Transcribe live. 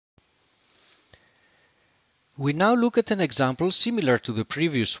We now look at an example similar to the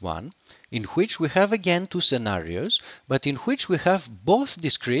previous one, in which we have again two scenarios, but in which we have both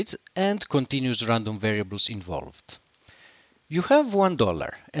discrete and continuous random variables involved. You have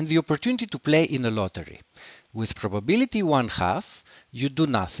 $1 and the opportunity to play in a lottery. With probability 1/2, you do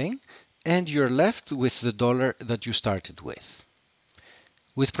nothing and you're left with the dollar that you started with.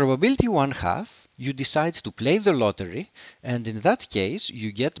 With probability 1/2, you decide to play the lottery, and in that case,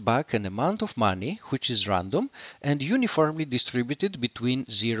 you get back an amount of money which is random and uniformly distributed between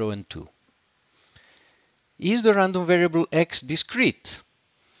 0 and 2. Is the random variable x discrete?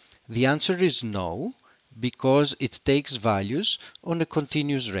 The answer is no, because it takes values on a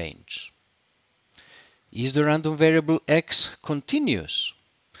continuous range. Is the random variable x continuous?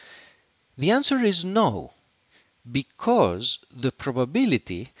 The answer is no, because the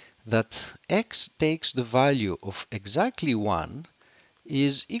probability that x takes the value of exactly 1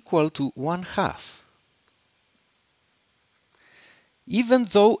 is equal to 1/2. Even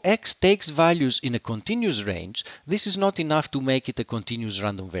though x takes values in a continuous range, this is not enough to make it a continuous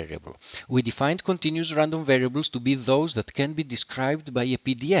random variable. We defined continuous random variables to be those that can be described by a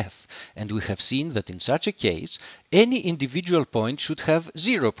PDF, and we have seen that in such a case, any individual point should have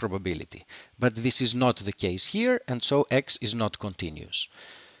 0 probability. But this is not the case here, and so x is not continuous.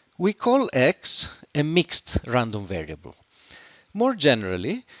 We call x a mixed random variable. More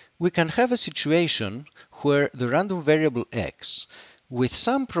generally, we can have a situation where the random variable x with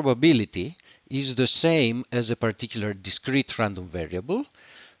some probability is the same as a particular discrete random variable,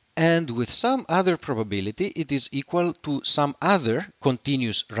 and with some other probability it is equal to some other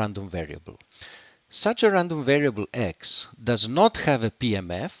continuous random variable. Such a random variable x does not have a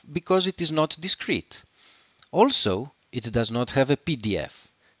PMF because it is not discrete. Also, it does not have a PDF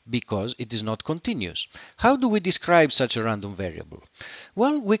because it is not continuous. How do we describe such a random variable?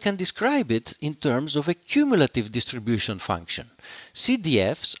 Well, we can describe it in terms of a cumulative distribution function.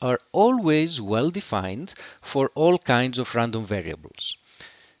 CDFs are always well defined for all kinds of random variables.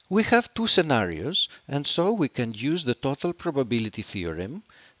 We have two scenarios, and so we can use the total probability theorem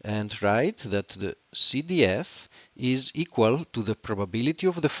and write that the CDF is equal to the probability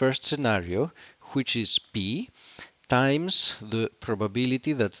of the first scenario, which is P, times the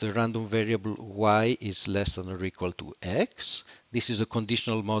probability that the random variable y is less than or equal to x. This is the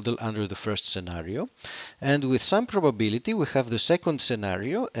conditional model under the first scenario. And with some probability, we have the second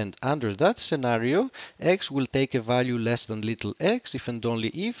scenario, and under that scenario, x will take a value less than little x if and only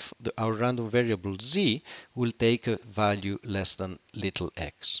if our random variable z will take a value less than little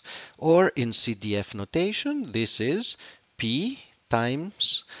x. Or in CDF notation, this is p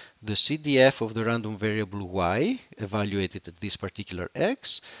times the CDF of the random variable y evaluated at this particular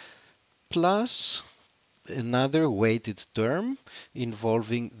x plus another weighted term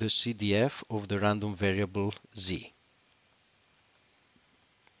involving the CDF of the random variable z.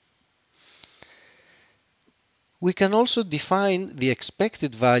 We can also define the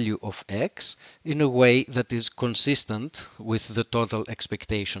expected value of x in a way that is consistent with the total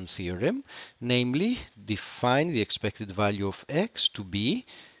expectation theorem, namely define the expected value of x to be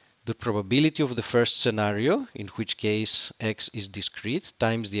the probability of the first scenario, in which case x is discrete,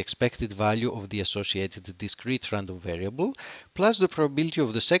 times the expected value of the associated discrete random variable, plus the probability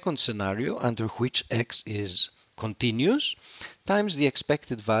of the second scenario, under which x is continuous, times the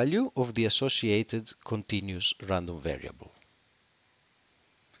expected value of the associated continuous random variable.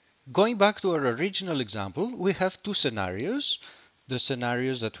 Going back to our original example, we have two scenarios, the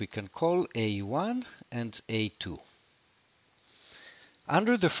scenarios that we can call A1 and A2.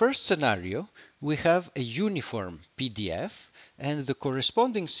 Under the first scenario, we have a uniform PDF, and the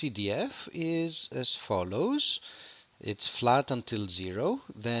corresponding CDF is as follows. It's flat until 0,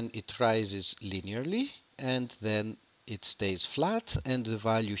 then it rises linearly, and then it stays flat, and the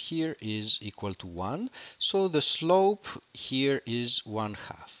value here is equal to 1. So the slope here is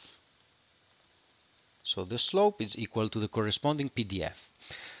 1/2. So the slope is equal to the corresponding PDF.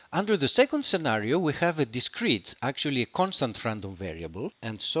 Under the second scenario, we have a discrete, actually a constant random variable,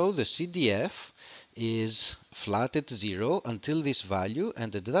 and so the CDF is flat at 0 until this value,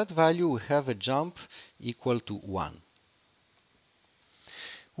 and at that value we have a jump equal to 1.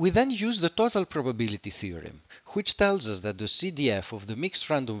 We then use the total probability theorem, which tells us that the CDF of the mixed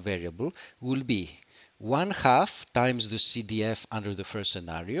random variable will be 1/2 times the CDF under the first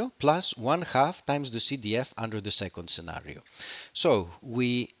scenario plus 1/2 times the CDF under the second scenario. So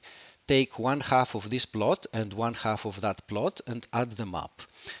we take 1/2 of this plot and 1/2 of that plot and add them up.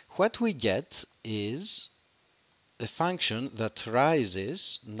 What we get is a function that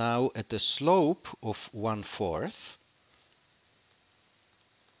rises now at a slope of 1/4.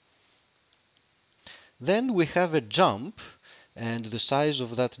 Then we have a jump, and the size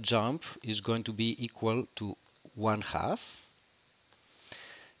of that jump is going to be equal to 1/2.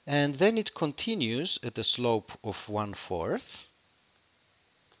 And then it continues at a slope of 1/4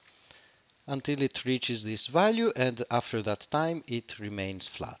 until it reaches this value, and after that time it remains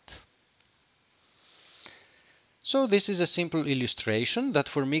flat. So this is a simple illustration that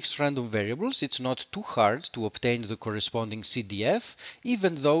for mixed random variables it's not too hard to obtain the corresponding CDF,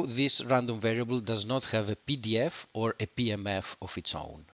 even though this random variable does not have a PDF or a PMF of its own.